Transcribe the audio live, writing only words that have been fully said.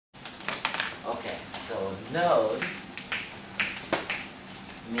Okay, so node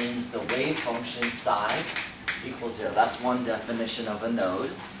means the wave function psi equals 0. That's one definition of a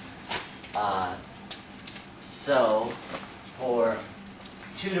node. So for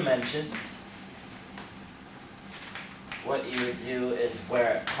 2 dimensions, what you would do is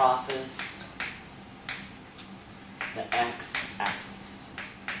where it crosses the x-axis.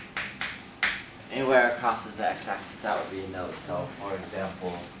 Anywhere it crosses the x-axis, that would be a node. So for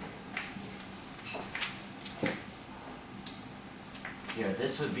example, here,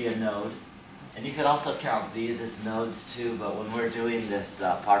 this would be a node. And you could also count these as nodes too, but when we're doing this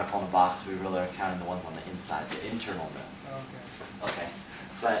particle in a box, we really are counting the ones on the inside, the internal nodes. Okay. Okay.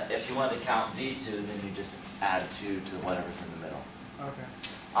 But if you want to count these 2, then you just add 2 to whatever's in the middle. Okay.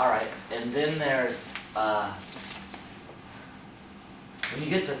 Alright, and then there's, when you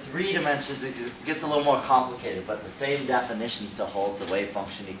get to 3 dimensions, it gets a little more complicated, but the same definition still holds, the wave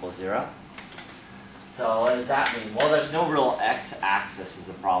function equals 0. So what does that mean? Well, there's no real x-axis is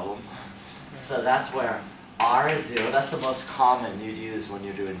the problem. So that's where r is 0. That's the most common you'd use when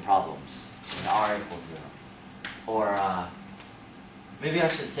you're doing problems. When r equals 0. Or maybe I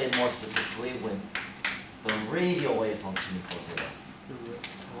should say more specifically when the radial wave function equals 0.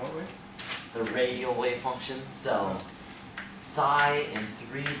 What way? The radial wave function. So psi in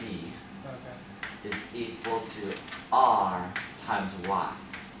 3D Okay. is equal to r times y.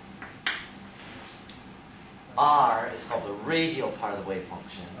 R is called the radial part of the wave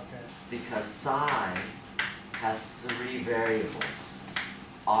function. Okay. Because psi has 3 variables,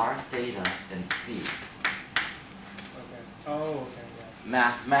 r, theta, and phi. Okay. Oh, okay, yeah.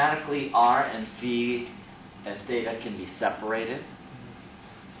 Mathematically, r and phi and theta can be separated.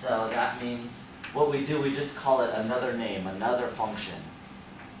 Mm-hmm. So that means what we do, we just call it another name, another function.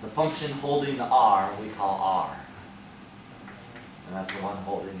 The function holding the r, we call r. And that's the one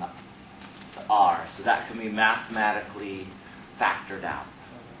holding the r. So that can be mathematically factored out.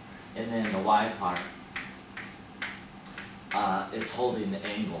 And then the y part is holding the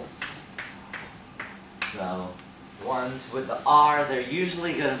angles. So ones with the r, they're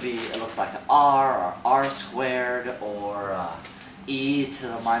usually going to be, it looks like an r or r squared or e to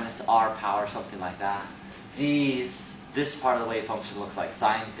the minus r power, something like that. This part of the wave function looks like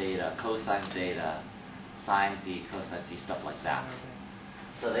sine theta, cosine theta, sine phi, cosine phi, stuff like that. Okay.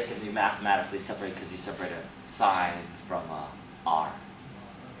 So they can be mathematically separated because you separate a sine from a r.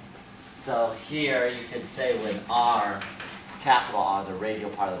 So here you could say when r, capital R, the radial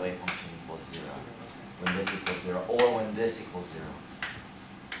part of the wave function equals 0. When this equals 0, or when this equals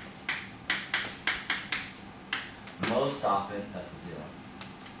 0. Most often, that's a 0.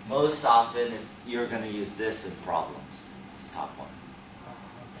 Most often, you're going to use this in problems. This top one.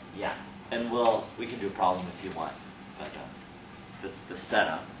 Yeah, and we can do a problem if you want, but that's the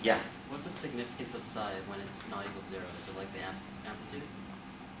setup. Yeah. What's the significance of psi when it's not equal to 0? Is it like the amplitude?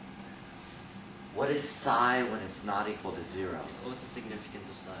 What is psi when it's not equal to 0? What's the significance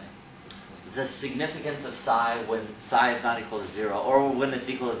of psi? The significance of psi when psi is not equal to 0, or when it's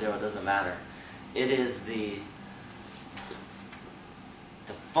equal to 0, it doesn't matter. It is the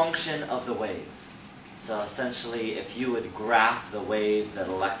function of the wave. So essentially, if you would graph the wave that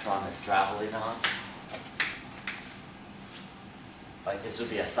electron is traveling on, like this would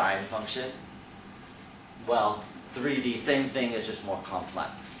be a sine function. Well, 3D, same thing, is just more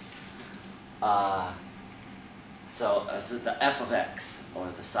complex. So the f of x, or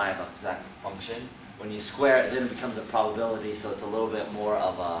the psi of x, that function, when you square it, then it becomes a probability, so it's a little bit more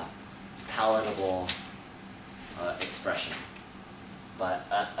of a palatable expression. But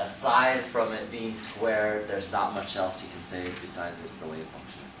aside from it being squared, there's not much else you can say besides it's the wave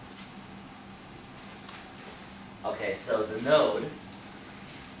function. Okay, so the node.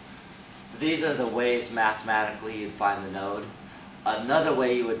 So these are the ways mathematically you'd find the node. Another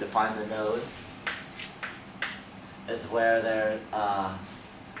way you would define the node is where there's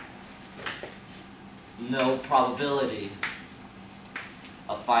no probability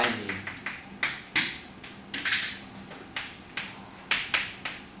of finding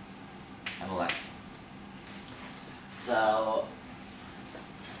an electron. So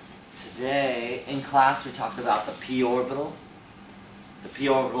today in class we talked about the p orbital. The p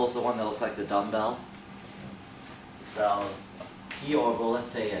orbital is the one that looks like the dumbbell. So p orbital,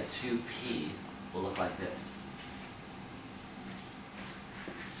 let's say a 2p, will look like this.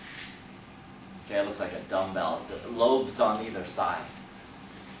 Okay, it looks like a dumbbell. The lobes on either side.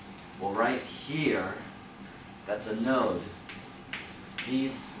 Well, right here, that's a node.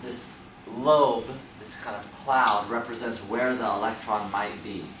 This lobe, this kind of cloud, represents where the electron might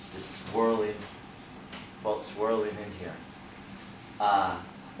be. Just swirling in here.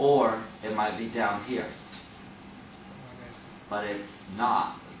 Or it might be down here, Okay. but it's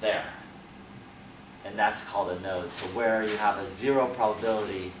not there. And that's called a node. So where you have a 0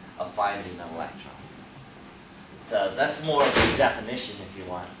 probability of finding an electron. So that's more of the definition if you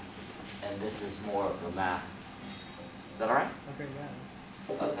want. And this is more of the math. Is that alright? Okay,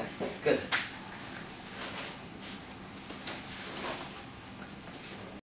 yeah. Okay, good.